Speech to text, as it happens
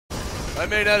I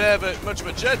may not have much of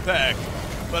a jetpack,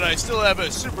 but I still have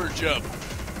a super jump.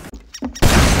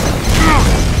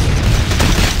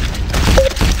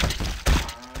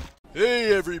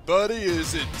 Hey everybody,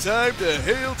 is it time to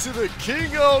hail to the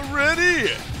king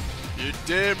already? You're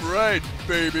damn right,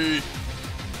 baby.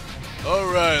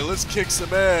 Alright, let's kick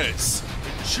some ass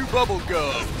and chew bubble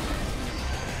gum.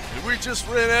 And we just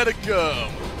ran out of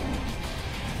gum.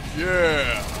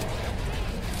 Yeah.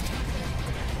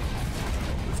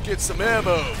 Let's get some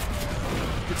ammo.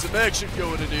 Get some action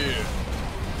going in here.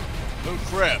 Oh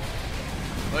crap.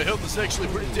 My health is actually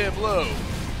pretty damn low.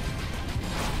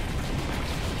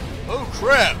 Oh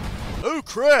crap! Oh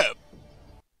crap!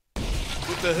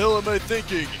 What the hell am I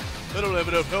thinking? I don't have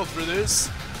enough health for this.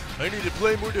 I need to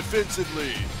play more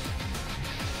defensively.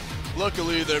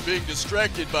 Luckily, they're being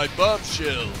distracted by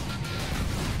Bombshell.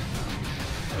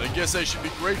 I guess I should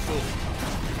be grateful.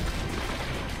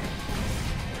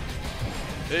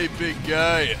 Hey, big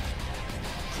guy.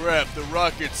 Crap, the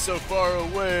rocket's so far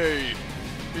away.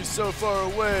 He's so far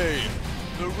away.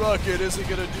 The rocket isn't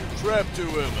gonna do crap to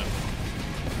him.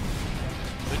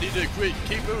 I need to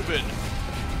keep moving.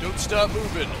 Don't stop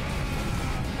moving.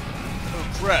 Oh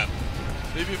crap.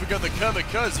 Maybe we got the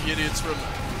kamikaze idiots from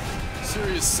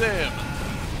Serious Sam.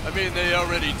 I mean, they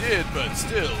already did, but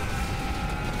still.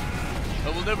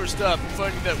 I will never stop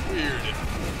finding that weird.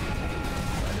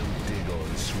 I don't dig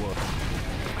on swamp.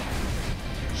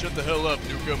 Shut the hell up,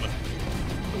 Nukem.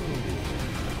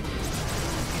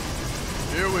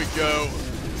 Here we go.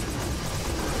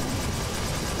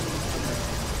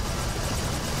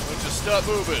 Just stop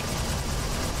moving.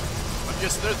 I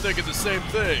guess they're thinking the same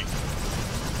thing.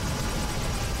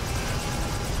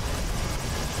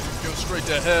 Go straight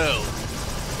to hell.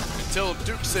 And tell them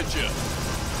Duke sent you.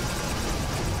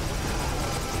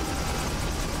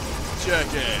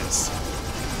 Jackass.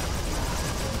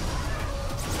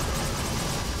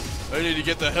 I need to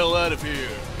get the hell out of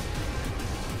here.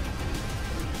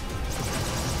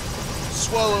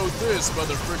 Swallow this,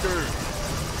 motherfricker.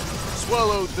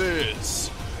 Swallow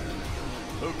this.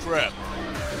 Oh crap.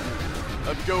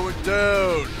 I'm going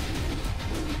down.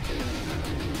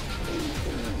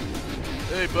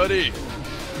 Hey buddy,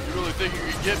 you really think you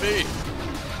can get me?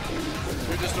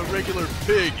 You're just a regular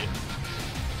pig.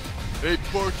 Hey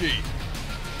Porky,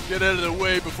 get out of the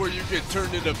way before you get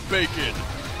turned into bacon.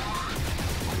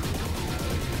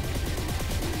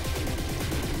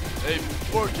 Hey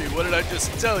Porky, what did I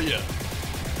just tell you?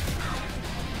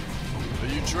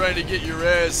 Are you trying to get your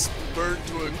ass burned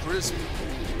to a crisp?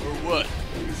 Or what?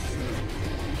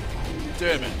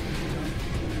 Damn it.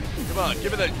 Come on,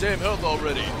 give me that damn health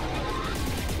already.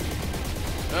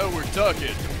 Now we're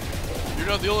talking. You're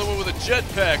not the only one with a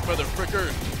jetpack,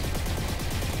 motherfricker.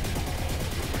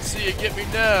 See you get me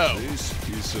now. This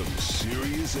is some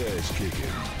serious ass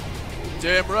kicking.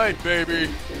 Damn right, baby.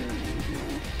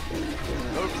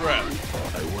 Oh crap.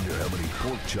 I wonder how many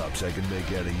pork chops I can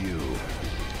make out of you.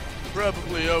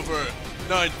 Probably over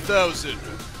 9,000.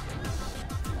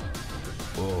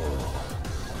 Oh.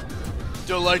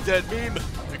 Don't like that meme?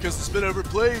 Because it's been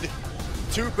overplayed?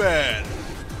 Too bad.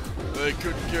 I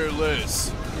couldn't care less.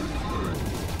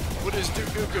 What is Duke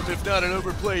Nukem if not an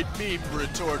overplayed meme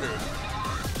retorter?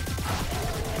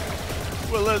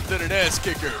 Well, other than an ass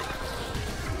kicker.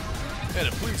 And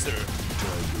a pleaser.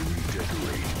 Time to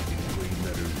redecorate in plain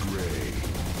letter gray.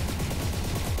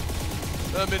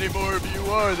 How many more of you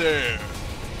are there?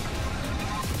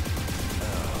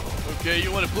 Okay,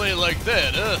 you want to play it like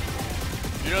that, huh?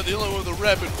 You're not the only one with a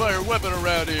rapid-fire weapon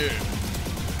around here.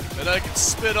 And I can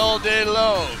spit all day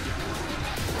long.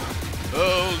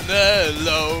 All night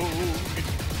long.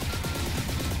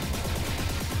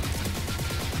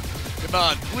 Come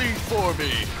on, bleed for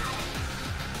me.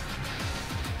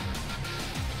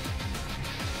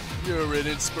 You're an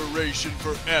inspiration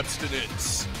for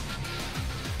abstinence.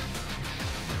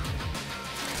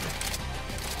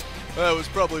 That was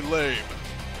probably lame.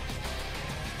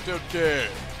 Don't care.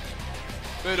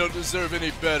 They don't deserve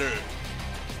any better.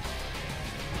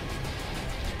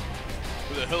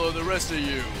 Who the hell are the rest of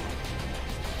you?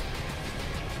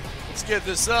 Let's get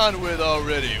this on with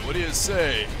already. What do you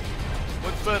say?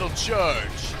 One final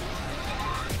charge.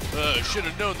 Should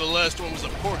have known the last one was a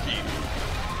Porky.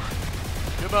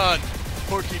 Come on,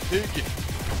 Porky Pig.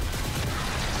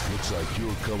 Looks like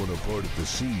you're coming apart at the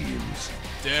seams.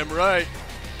 Damn right.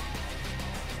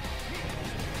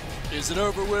 Is it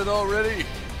over with already?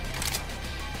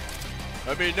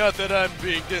 I mean, not that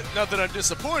I'm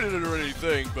disappointed or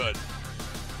anything, but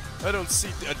I don't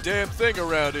see a damn thing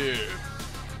around here.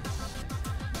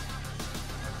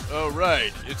 Oh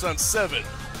right, it's on 7.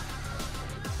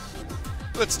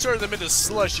 Let's turn them into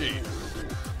slushy.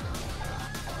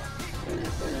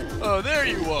 Oh, there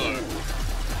you are.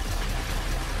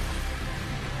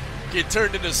 Get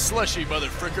turned into slushy,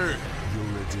 motherfricker.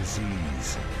 You're a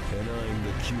disease, and I'm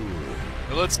the cure.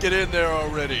 Now let's get in there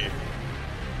already.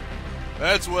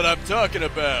 That's what I'm talking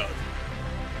about.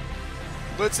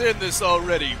 Let's end this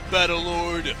already,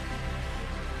 Battlelord.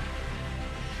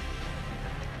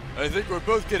 I think we're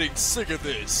both getting sick of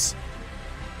this.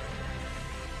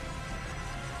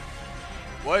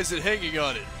 Why is it hanging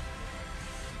on it?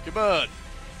 Come on.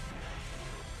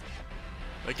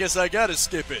 I guess I gotta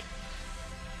skip it.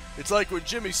 It's like when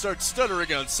Jimmy starts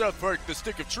stuttering on South Park: The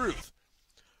Stick of Truth.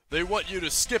 They want you to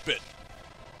skip it.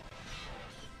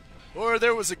 Or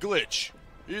there was a glitch.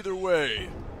 Either way,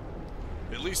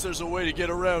 at least there's a way to get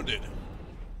around it.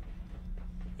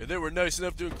 And they were nice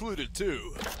enough to include it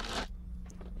too.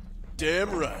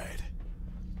 Damn right.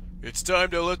 It's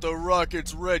time to let the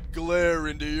rocket's red glare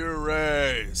into your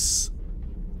eyes.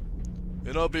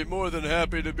 And I'll be more than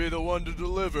happy to be the one to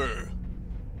deliver.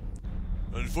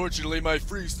 Unfortunately, my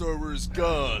freeze thrower is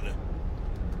gone.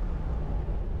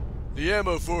 The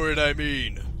ammo for it, I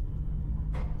mean.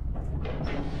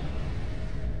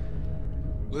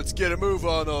 Let's get a move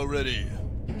on already.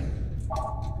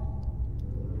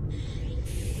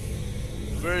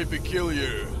 Very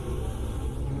peculiar.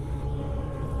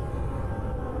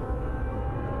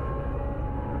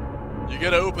 You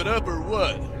gotta open up or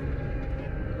what?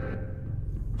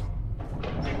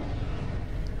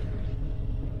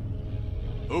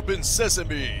 Open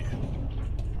sesame.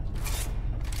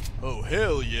 Oh,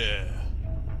 hell yeah.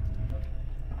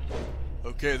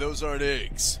 Okay, those aren't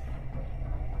eggs.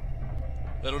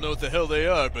 I don't know what the hell they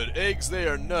are, but eggs they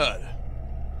are not.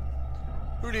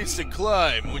 Who needs to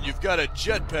climb when you've got a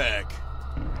jetpack?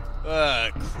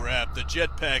 Ah, crap, the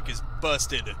jetpack is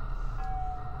busted.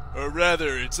 Or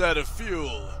rather, it's out of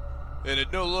fuel, and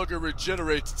it no longer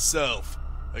regenerates itself.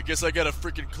 I guess I gotta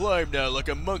freaking climb now like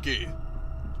a monkey.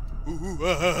 Ooh,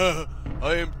 ah, ah, ah.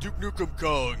 I am Duke Nukem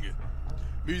Kong.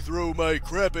 Me throw my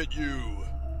crap at you.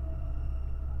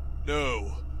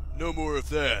 No, no more of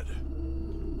that.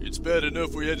 It's bad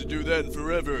enough we had to do that in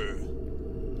Forever.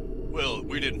 Well,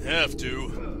 we didn't have to.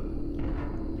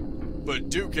 But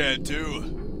Duke had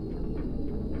to.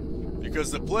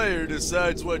 Because the player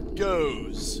decides what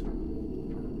goes.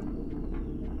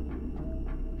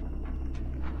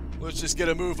 Let's just get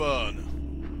a move on.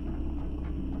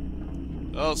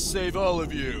 I'll save all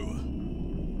of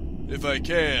you. If I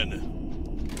can.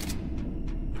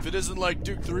 If it isn't like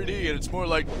Duke 3D and it's more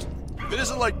like... If it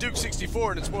isn't like Duke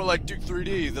 64 and it's more like Duke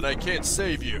 3D, then I can't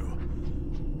save you.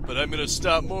 But I'm gonna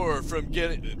stop more from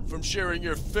sharing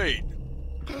your fate.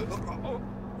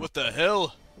 What the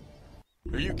hell?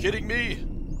 Are you kidding me?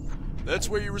 That's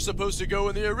where you were supposed to go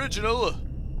in the original.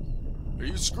 Are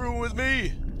you screwing with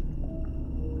me?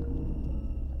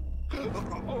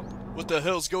 What the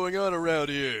hell's going on around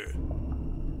here?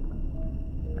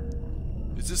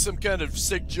 Is this some kind of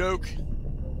sick joke?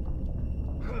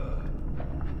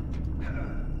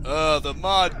 The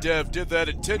mod dev did that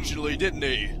intentionally, didn't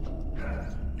he?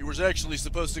 He was actually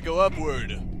supposed to go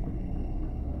upward.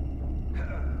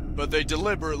 But they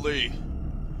deliberately...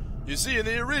 You see, in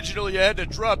the original, you had to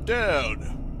drop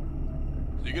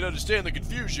down. So you can understand the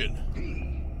confusion.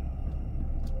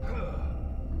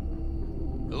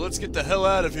 Now let's get the hell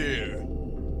out of here.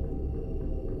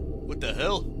 What the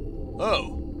hell?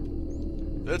 Oh.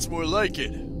 That's more like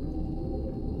it.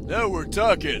 Now we're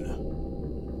talking.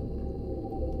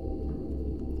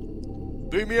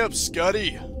 Beam me up,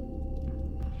 Scotty.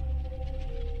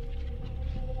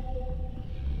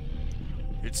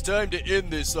 It's time to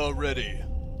end this already.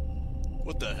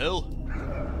 What the hell?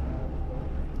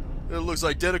 It looks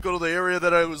identical to the area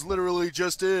that I was literally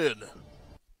just in.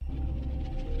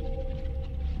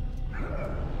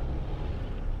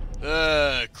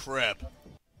 Ah, crap.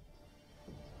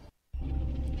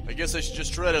 I guess I should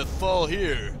just try to fall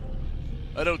here.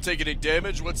 I don't take any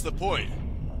damage, what's the point?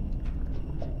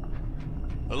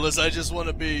 Unless I just want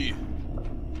to be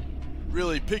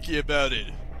really picky about it.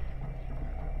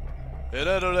 And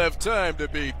I don't have time to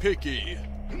be picky.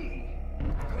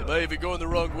 Am I even going the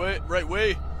wrong way? Right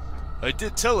way? I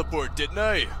did teleport, didn't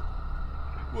I?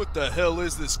 What the hell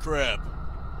is this crap?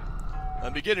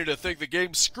 I'm beginning to think the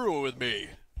game's screwing with me.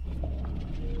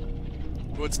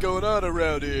 What's going on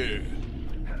around here?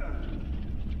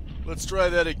 Let's try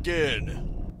that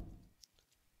again.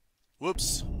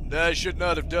 Whoops. Nah, I should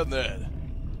not have done that.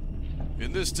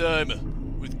 And this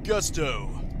time, with gusto.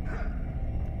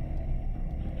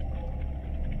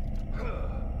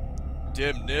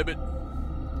 Damn nabbit.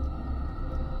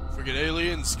 Friggin'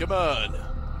 aliens, come on.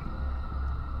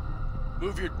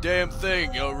 Move your damn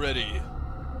thing already.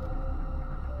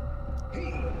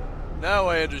 Now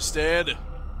I understand.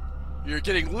 You're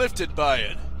getting lifted by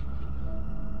it.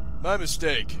 My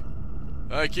mistake.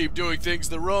 I keep doing things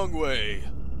the wrong way.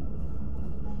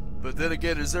 But then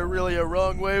again, is there really a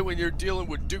wrong way when you're dealing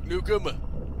with Duke Nukem?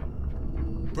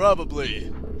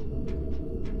 Probably.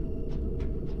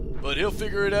 But he'll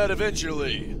figure it out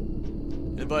eventually.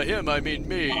 And by him, I mean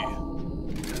me.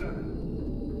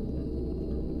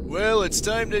 Well, it's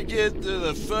time to get to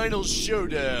the final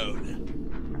showdown.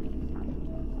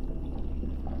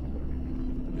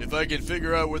 If I can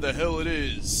figure out where the hell it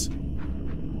is.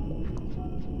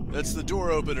 That's the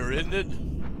door opener, isn't it?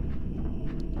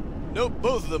 Nope,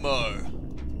 both of them are.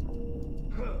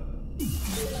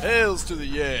 Hails to the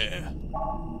yeah.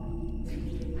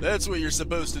 That's what you're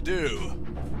supposed to do.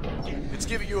 It's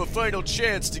giving you a final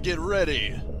chance to get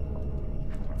ready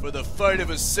for the fight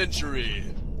of a century.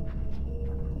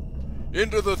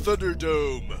 Into the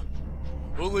Thunderdome.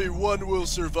 Only one will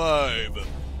survive.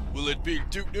 Will it be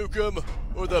Duke Nukem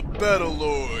or the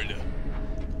Battlelord?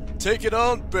 Take it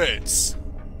on bets.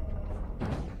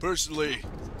 Personally,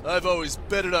 I've always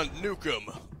betted on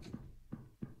Nukem.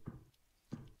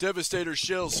 Devastator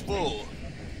shells full.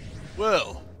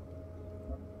 Well,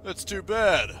 that's too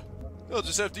bad. I'll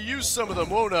just have to use some of them,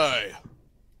 won't I?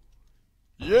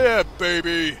 Yeah,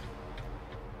 baby!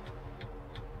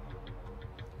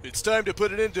 It's time to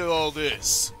put an end to all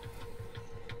this.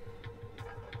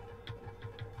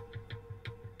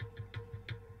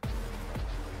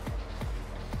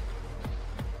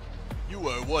 You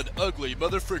are one ugly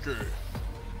motherfricker.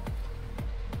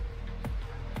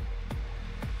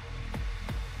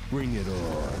 Bring it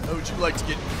on. How would you like to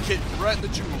get kicked right in the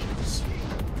jewels?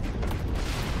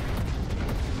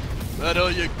 That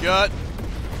all you got?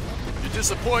 You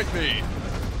disappoint me.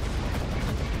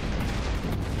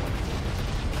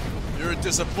 You're a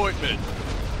disappointment.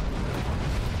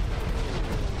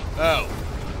 Ow.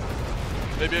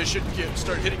 Maybe I shouldn't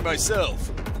start hitting myself.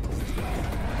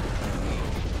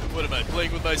 What am I,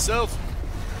 playing with myself?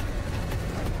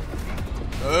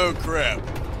 Oh crap.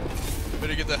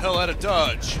 Better get the hell out of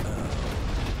Dodge.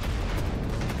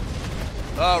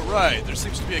 Alright, there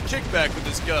seems to be a kickback with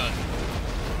this gun.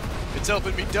 It's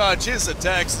helping me dodge his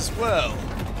attacks as well.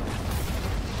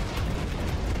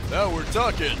 Now we're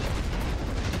talking.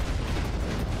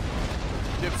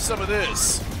 Give some of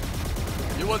this.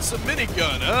 You want some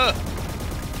minigun, huh?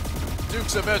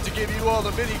 Duke's about to give you all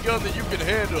the minigun that you can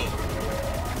handle.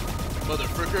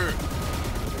 Motherfricker.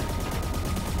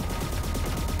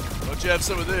 Why don't you have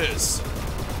some of this?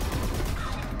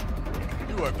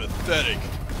 You are pathetic.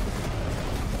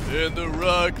 In the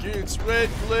rocket's red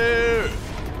glare,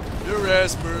 your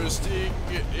ass bursting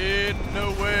in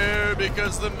nowhere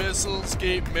because the missiles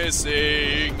keep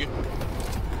missing.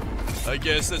 I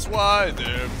guess that's why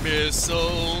they're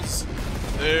missiles.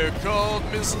 They're called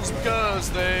missiles because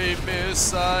they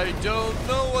miss. I don't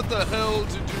know what the hell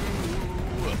to do.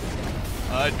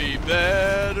 I'd be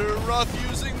better off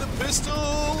using the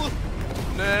pistol.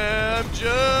 Nah, I'm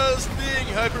just being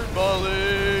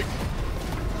hyperbolic.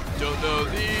 Don't know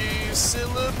these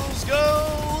syllables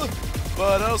go,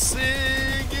 but I'll sing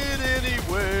it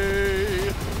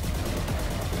anyway.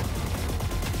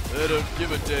 I don't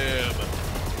give a damn.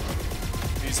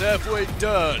 He's halfway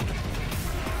done.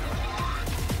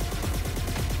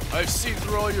 I've seen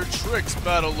through all your tricks,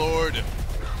 Battlelord.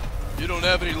 You don't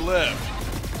have any left.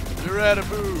 You're out of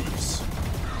moves.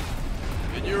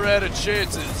 And you're out of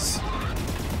chances.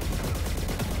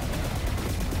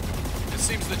 It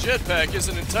seems the jetpack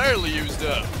isn't entirely used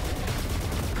up.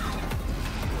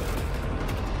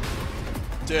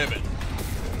 Damn it.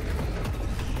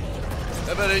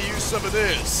 How about I use some of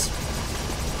this?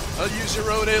 I'll use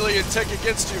your own alien tech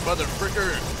against you,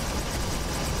 motherfricker.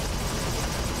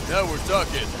 Now we're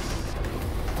talking.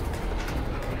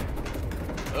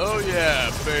 Oh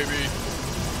yeah, baby.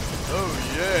 Oh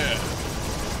yeah.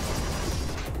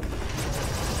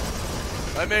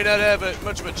 I may not have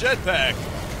much of a jetpack,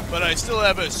 but I still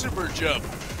have a super jump.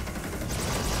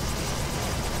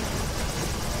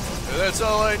 And that's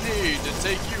all I need to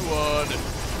take you on.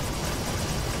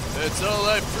 That's all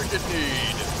I freaking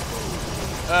need.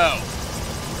 Ow.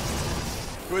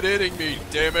 Quit hitting me,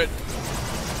 damn it.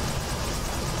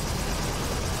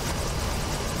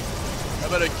 How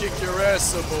about I kick your ass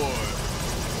some more?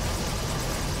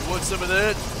 You want some of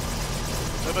that?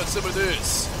 How about some of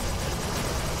this?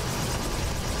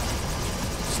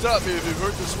 Stop me if you've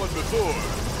heard this one before.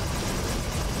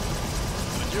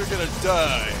 But you're gonna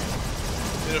die.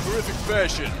 In a horrific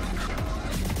fashion.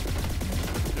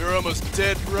 You're almost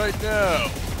dead right now.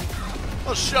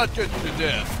 I'll shotgun you to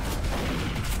death.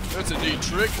 That's a neat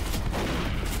trick.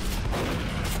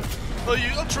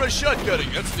 I'll try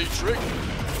shotgunning. That's a neat trick.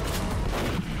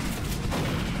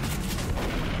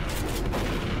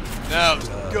 Now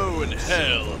go in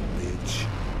hell. Bitch.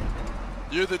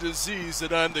 You're the disease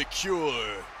and I'm the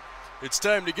cure. It's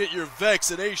time to get your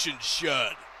vaccination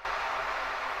shot.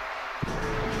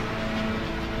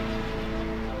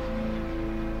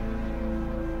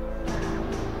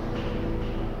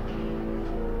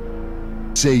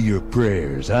 Say your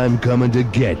prayers, I'm coming to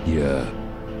get ya.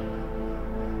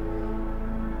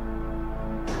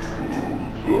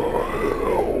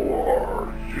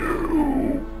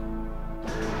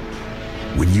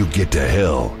 When you get to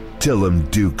hell, tell him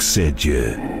Duke sent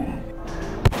you.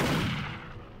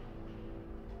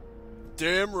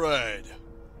 Damn right.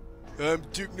 I'm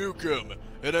Duke Nukem,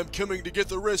 and I'm coming to get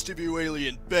the rest of you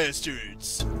alien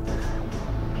bastards.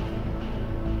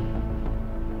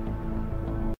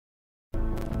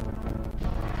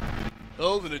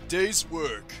 All in a day's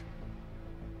work.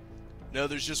 Now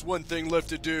there's just one thing left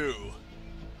to do.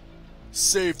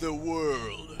 Save the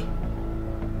world.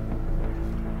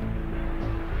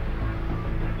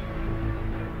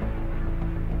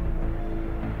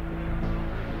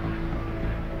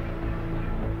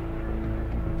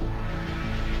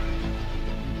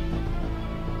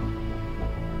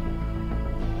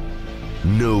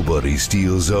 Nobody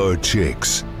steals our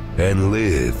chicks and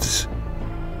lives.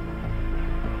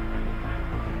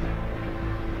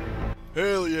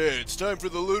 Hell yeah, it's time for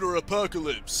the lunar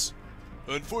apocalypse.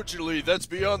 Unfortunately, that's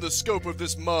beyond the scope of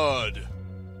this mod.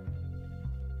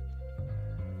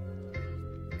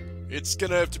 It's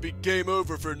gonna have to be game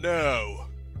over for now.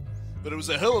 But it was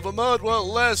a hell of a mod while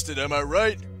it lasted, am I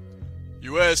right?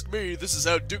 You ask me, this is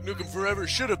how Duke Nukem Forever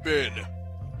should have been.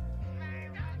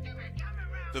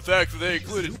 The fact that they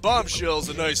included bombshells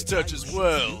a nice touch as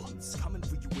well.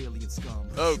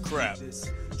 Oh crap.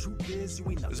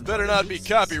 This better not be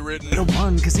copywritten. It'll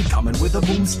run cause he coming with a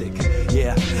boomstick.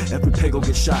 Yeah, every pig will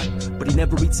get shot, but he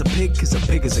never eats a pig cause a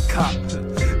pig is a cop.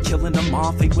 Killing them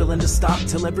off, ain't willing to stop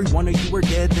till every one of you are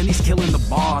dead, then he's killing the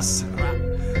boss.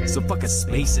 So fuck a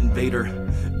space invader.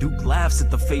 Duke laughs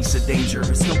at the face of danger.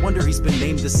 It's no wonder he's been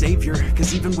named the savior,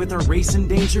 cause even with our race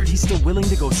endangered, he's still willing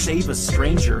to go save a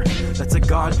stranger. That's a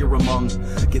god you're among.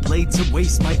 Get laid to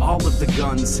waste by all of the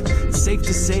guns. It's safe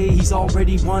to say he's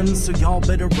already won, so y'all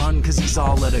better run cause he's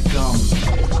all at a gum.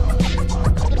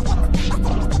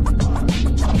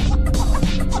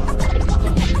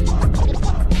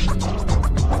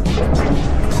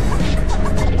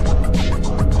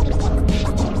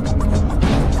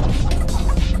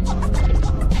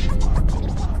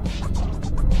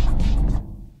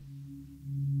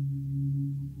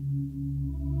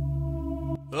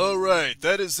 Alright,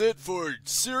 that is it for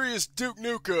Serious Duke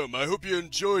Nukem. I hope you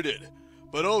enjoyed it.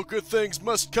 But all good things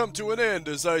must come to an end,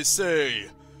 as I say.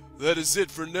 That is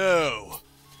it for now.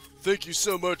 Thank you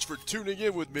so much for tuning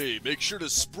in with me. Make sure to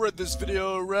spread this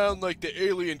video around like the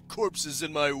alien corpses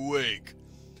in my wake.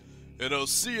 And I'll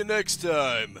see you next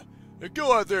time. And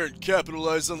go out there and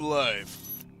capitalize on life.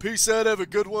 Peace out, have a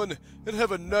good one, and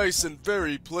have a nice and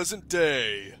very pleasant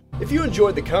day. If you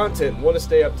enjoyed the content and want to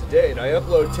stay up to date, I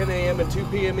upload 10 a.m. and 2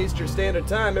 p.m. Eastern Standard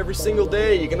Time every single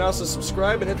day. You can also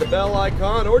subscribe and hit the bell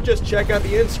icon, or just check out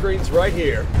the end screens right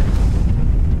here.